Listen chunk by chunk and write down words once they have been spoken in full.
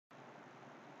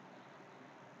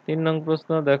3 নং প্রশ্ন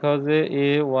দেখাও যে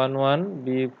A11,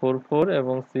 B44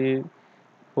 এবং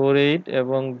C48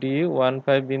 এবং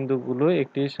D15 বিন্দুগুলো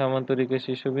একটি সামান্তরিকের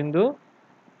শীর্ষবিন্দু।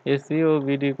 AC ও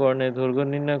BD কর্ণের দৈর্ঘ্য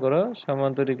নির্ণয় করো।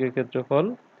 সামান্তরিকের ক্ষেত্রফল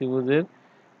ত্রিভুজের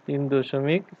 3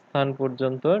 দশমিক স্থান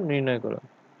পর্যন্ত নির্ণয় করো।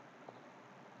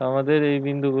 আমাদের এই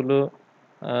বিন্দুগুলো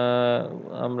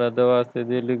আমরা দেওয়া আছে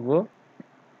দিয়ে লিখব।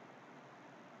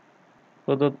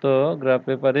 প্রদত্ত গ্রাফ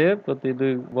পেপারে প্রতি 2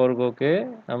 বর্গকে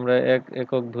আমরা 1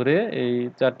 একক ধরে এই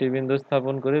 4টি বিন্দু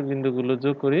স্থাপন করে বিন্দুগুলো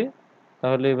যোগ করি,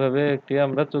 তাহলে এইভাবে একটি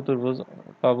আমরা চতুর্ভুজ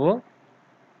পাবো।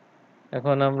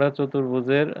 এখন আমরা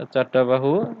চতুর্ভুজের 4টা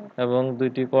বাহু এবং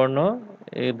 2টি কর্ণ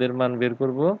এদের মান বের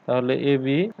করব। তাহলে AB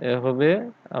হবে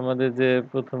আমাদের যে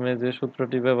প্রথমে যে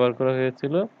সূত্রটি ব্যবহার করা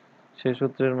হয়েছিল সেই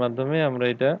সূত্রের মাধ্যমে আমরা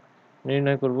এটা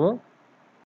নির্ণয় করব।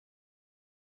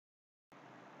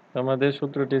 আমাদের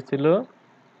সূত্রটি ছিল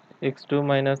x2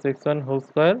 - x1 whole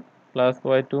square plus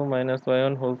y2 -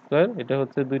 y1 whole square. এটা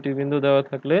হচ্ছে 2টি বিন্দু দেওয়া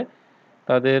থাকলে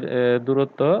তাদের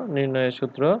দূরত্ব নির্ণয়ের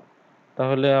সূত্র।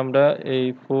 তাহলে আমরা এই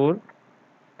 4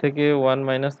 থেকে 1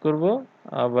 মাইনাস করব,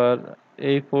 আবার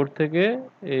এই 4 থেকে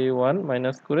এই 1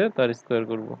 মাইনাস করে তার স্কয়ার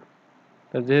করব।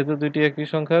 যেহেতু দুইটি একই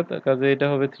সংখ্যা কাজে এটা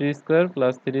হবে 3 স্কয়ার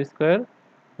প্লাস 3 স্কয়ার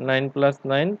 9 প্লাস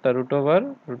 9 তার রুট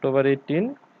ওভার 18।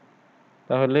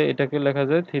 তাহলে এটাকে লেখা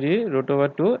যায় 3 রুট ওভার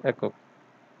 2 একক।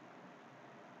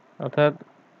 অর্থাৎ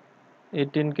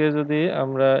 18 কে যদি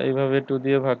আমরা এইভাবে 2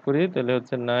 দিয়ে ভাগ করি তাহলে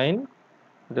হচ্ছে 9,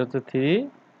 এটা হচ্ছে 3,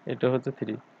 এটা হচ্ছে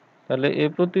 3। তাহলে এই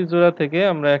প্রতি জোড়া থেকে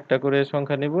আমরা একটা করে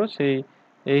সংখ্যা নিব,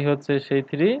 এই হচ্ছে সেই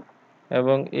 3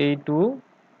 এবং এই 2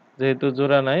 যেহেতু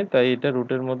জোড়া নাই তাই এটা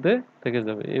রুটের মধ্যে থেকে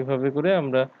যাবে। এইভাবে করে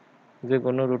আমরা যে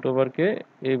কোনো রুট ওভারকে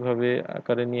এইভাবে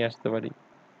আকারে নিয়ে আসতে পারি।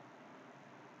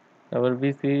 আবার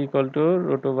BC equal to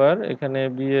root over, এখানে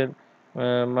বি এর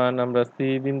মান আমরা সি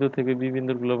বিন্দু থেকে বি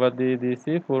বিন্দুগুলো বাদ দিয়ে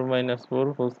দিয়েছি 4 - 4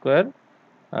 হোল স্কয়ার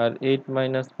আর 8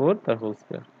 - 4 তার হোল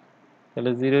স্কয়ার।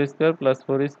 তাহলে 0 square plus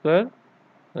 4 square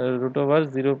root over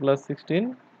 0 plus 16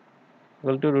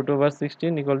 equal to root over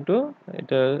 16 equal to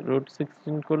এটা রুট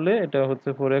 16 করলে এটা হচ্ছে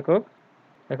 4 একক।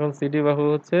 এখন সিডি বাহু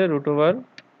হচ্ছে root over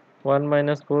 1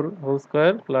 - 4 whole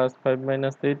square plus 5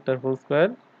 - 8 তার হোল স্কয়ার।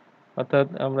 অর্থাৎ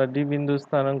আমরা ডি বিন্দুর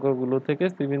স্থানাঙ্কগুলো থেকে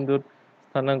সি বিন্দুর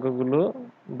স্থানাঙ্কগুলো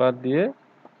বাদ দিয়ে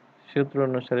সূত্র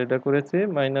অনুসারে এটা করেছি।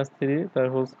 -3 তার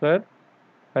হোল স্কয়ার,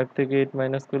 5 থেকে 8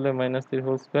 মাইনাস করলে -3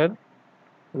 whole square,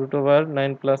 root over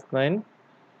 9 plus 9,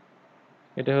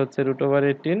 এটা হচ্ছে রুট ওভার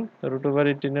 18। রুট ওভার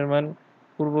 18 এর মান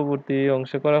পূর্ববর্তী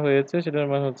অংশে করা হয়েছে, সেটার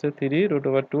মান হচ্ছে 3 রুট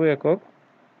ওভার 2 একক।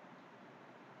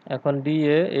 এখন ডি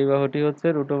এ এই বাহুটি হচ্ছে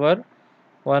root over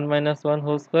 1 - 1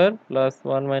 whole square plus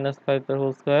 1 - 5 তার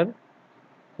হোল স্কয়ার।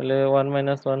 তাহলে 1 -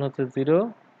 1 হচ্ছে 0,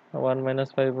 1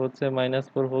 - 5 হচ্ছে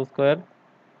 -4 হোল স্কয়ার।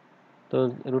 তো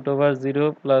root over 0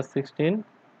 plus 16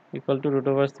 equal to root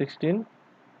over 16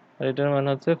 আর এটার মান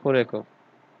হচ্ছে 4 একক।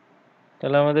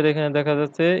 তাহলে আমাদের এখানে দেখা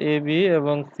যাচ্ছে এ বি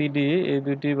এবং সিডি এই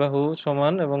দুটি বাহু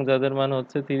সমান এবং যাদের মান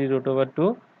হচ্ছে 3 root over 2,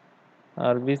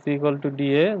 R BC equal to D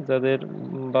A যাদের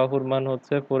বাহুর মান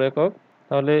হচ্ছে 4 একক।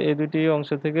 তাহলে এই দুটি অংশ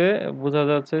থেকে বোঝা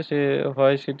যাচ্ছে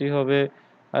সেটি হবে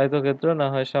আয়তক্ষেত্র, না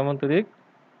হয় সামান্তরিক।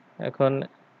 এখন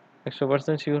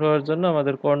 100% শিওর হওয়ার জন্য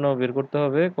আমাদের কর্ণ বের করতে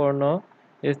হবে। কর্ণ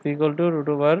S equal to root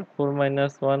over 4 -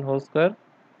 1 whole square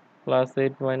plus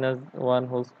 8 - 1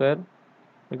 whole square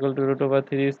equal to root over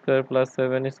 3 square plus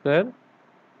 7 square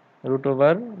root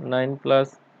over 9 plus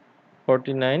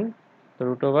 49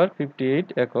 root over 58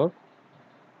 একক।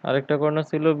 আরেকটা কর্ণ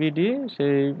ছিল বিডি,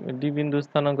 সেই ডি বিন্দু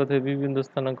স্থানাঙ্ক থেকে বি বিন্দু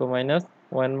স্থানাঙ্ক মাইনাস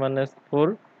 1 - 4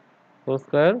 হোল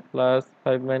স্কয়ার প্লাস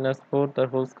 5 - 4 তার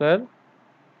হোল স্কয়ার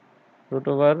রুট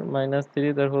ওভার -3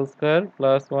 তার whole square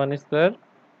plus 1 square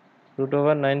root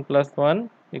over 9 plus 1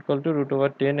 equal to root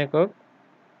over 10 একক।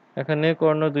 এখানে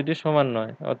কর্ণ দুইটি সমান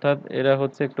নয়, অর্থাৎ এরা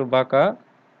হচ্ছে একটু বাঁকা।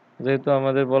 যেহেতু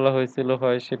আমাদের বলা হয়েছিল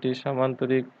হয় সেটি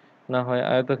সামান্তরিক না হয়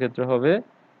আয়তক্ষেত্র হবে।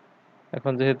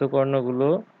 এখন যেহেতু কর্ণগুলো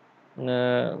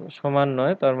সমান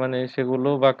নয়, তার মানে সেগুলো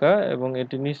বাঁকা এবং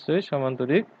এটি নিশ্চয়ই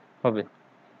সামান্তরিক হবে।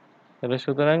 তাহলে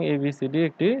সুতরাং ABCD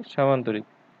একটি সামান্তরিক,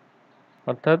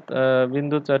 অর্থাৎ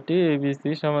বিন্দু 4টি ABC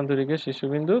সামান্তরিকের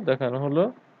শীর্ষবিন্দু দেখানো হলো।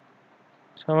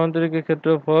 সামান্তরিকের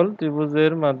ক্ষেত্রফল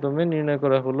ত্রিভুজের মাধ্যমে নির্ণয়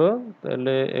করা হলো।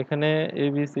 তাহলে এখানে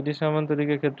ABCD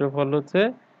সামান্তরিকের ক্ষেত্রফল হচ্ছে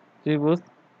ত্রিভুজ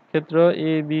ক্ষেত্র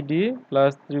ABD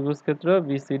প্লাস ত্রিভুজ ক্ষেত্র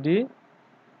BCD।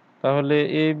 তাহলে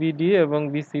ABD এবং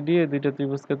BCD এই দুইটা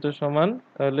ত্রিভুজ ক্ষেত্র সমান,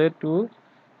 তাহলে 2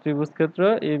 ত্রিভুজ ক্ষেত্র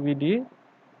ABD।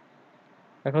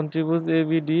 এখন ত্রিভুজ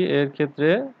ABD এর ক্ষেত্রে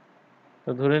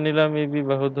ধরে নিলাম AB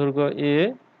বাহুর দৈর্ঘ্য A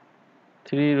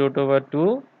 3 রুট ওভার 2,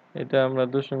 এটা আমরা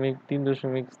 3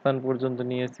 দশমিক স্থান পর্যন্ত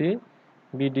নিয়েছি।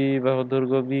 BD বাহুর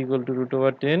দৈর্ঘ্য B equal to root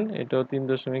over 10, এটাও 3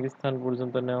 দশমিক স্থান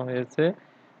পর্যন্ত নেওয়া হয়েছে।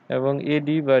 এবং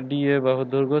এডি বা ডিএ বাহুর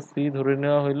দৈর্ঘ্য সি ধরে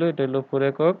নেওয়া হইলো, এটা হলো 4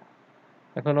 একক।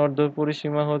 এখন অর্ধ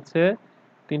পরিসীমা হচ্ছে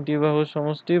 3টি বাহুর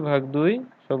সমষ্টি ভাগ 2,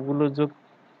 সবগুলো যোগ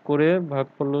করে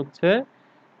ভাগফল হচ্ছে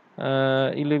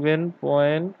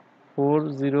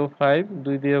 11.405,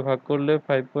 2 দিয়ে ভাগ করলে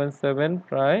 5.7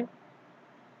 প্রায়।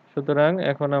 সুতরাং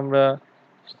এখন আমরা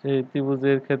সেই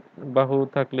ত্রিভুজের বাহু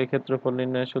থাকলে ক্ষেত্রফল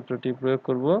নির্ণয়ের সূত্রটি প্রয়োগ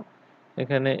করব।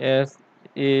 এখানে এস,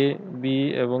 এ, বি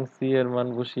এবং সি এর মান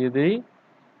বসিয়ে দেই।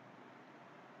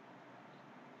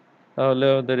 তাহলে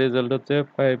আমাদের রেজাল্ট হচ্ছে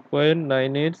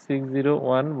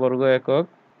 5.98601 বর্গ একক।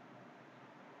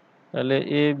 তাহলে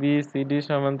এ বি সি ডি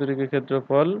সামান্তরিকের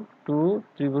ক্ষেত্রফল 2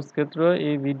 ত্রিভুজ ক্ষেত্র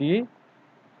এবিডি।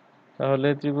 তাহলে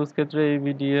ত্রিভুজ ক্ষেত্র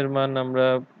এবিডি এর মান আমরা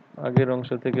আগের অংশ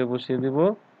থেকে বসিয়ে দিব।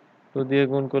 2 দিয়ে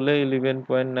গুণ করলে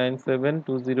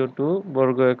 11.97202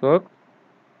 বর্গ একক।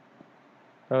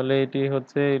 তাহলে এটি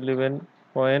হচ্ছে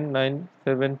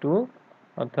 11.972,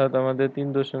 অর্থাৎ আমাদের 3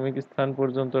 দশমিক স্থান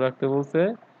পর্যন্ত রাখতে বলছে।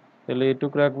 তাহলে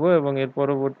এটুক রাখবো এবং এর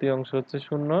পরবর্তী অংশ হচ্ছে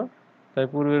 0, তাই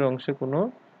পূর্বের অংশে কোনো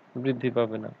বৃদ্ধি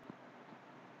পাবে না।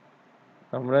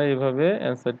 আমরা এভাবে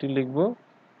অ্যান্সারটি লিখব।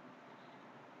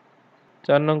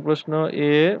 4 নং প্রশ্ন,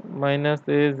 a -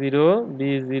 a0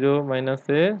 b0 - a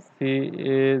c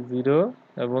a0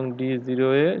 এবং d0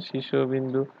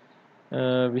 শীর্ষবিন্দু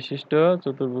বিশিষ্ট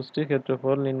চতুর্ভুজটির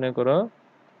ক্ষেত্রফল নির্ণয় করো।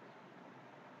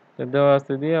 দেওয়া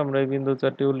আছে দিয়ে আমরা এই বিন্দু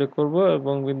 4টি উল্লেখ করব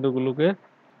এবং বিন্দুগুলোকে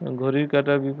ঘড়ির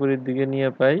কাঁটার বিপরীত দিকে নিয়ে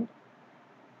পাই।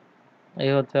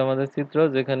 এই হচ্ছে আমাদের চিত্র,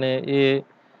 যেখানে এ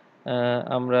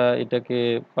আমরা এটাকে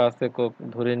 5 একক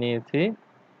ধরে নিয়েছি,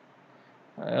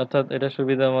 অর্থাৎ এটা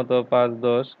সুবিধা মতো 5,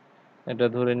 10 এটা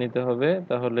ধরে নিতে হবে।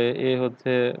 তাহলে এ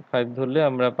হচ্ছে 5 ধরলে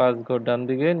আমরা 5 ঘর ডান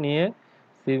দিকে নিয়ে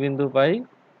সি বিন্দু পাই।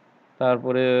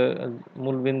 তারপরে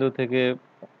মূল বিন্দু থেকে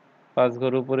 5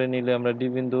 ঘর উপরে নিলে আমরা ডি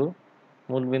বিন্দু,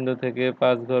 মূল বিন্দু থেকে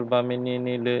 5 ঘর বামে নিয়ে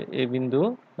নিলে এ বিন্দু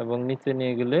এবং নিচে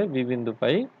নিয়ে গেলে বি বিন্দু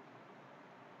পাই।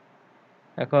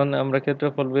 এখন আমরা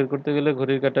ক্ষেত্রফল বের করতে গেলে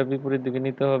ঘড়ির কাঁটা বিপরীত দিকে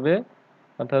নিতে হবে,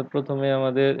 অর্থাৎ প্রথমে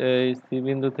আমাদের এই সি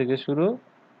বিন্দু থেকে শুরু,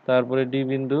 তারপরে ডি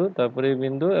বিন্দু, তারপরে এ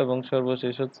বিন্দু এবং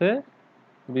সর্বশেষ হচ্ছে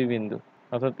বি বিন্দু,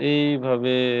 অর্থাৎ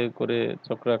এইভাবে করে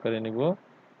চক্র আকারে নিব।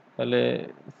 তাহলে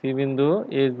সি বিন্দু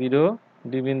a0,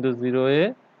 ডি বিন্দু 0a,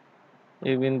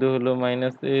 এ বিন্দু হলো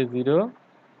 -a0,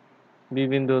 বি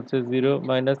বিন্দু হচ্ছে 0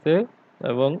 -a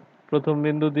এবং প্রথম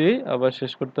বিন্দু দিয়ে আবার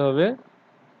শেষ করতে হবে।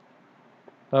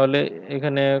 তাহলে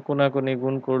এখানে কোণাকুণি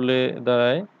গুণ করলে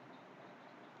দাঁড়ায়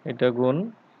এটা গুণ,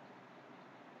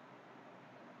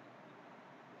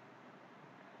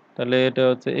 তাহলে এটা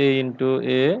হচ্ছে a ইন্টু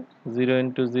a, 0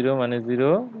 ইন্টু 0 মানে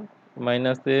 0, -a -a,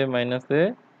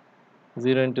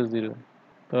 0 ইন্টু 0।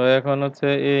 তো এখন হচ্ছে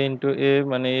a ইন্টু a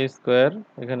মানে a স্কোয়ার,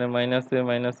 এখানে -a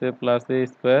plus a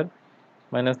square,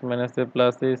 -a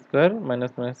plus a square, -a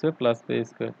plus a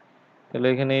square. তাহলে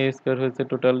এখানে a স্কোয়ার হচ্ছে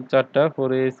টোটাল 4টা,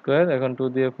 4a স্কোয়ার। এখন 2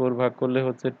 দিয়ে 4 ভাগ করলে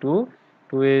হচ্ছে 2,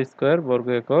 2a স্কোয়ার বর্গ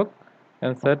একক।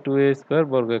 অ্যান্সার 2a স্কোয়ার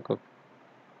বর্গ একক।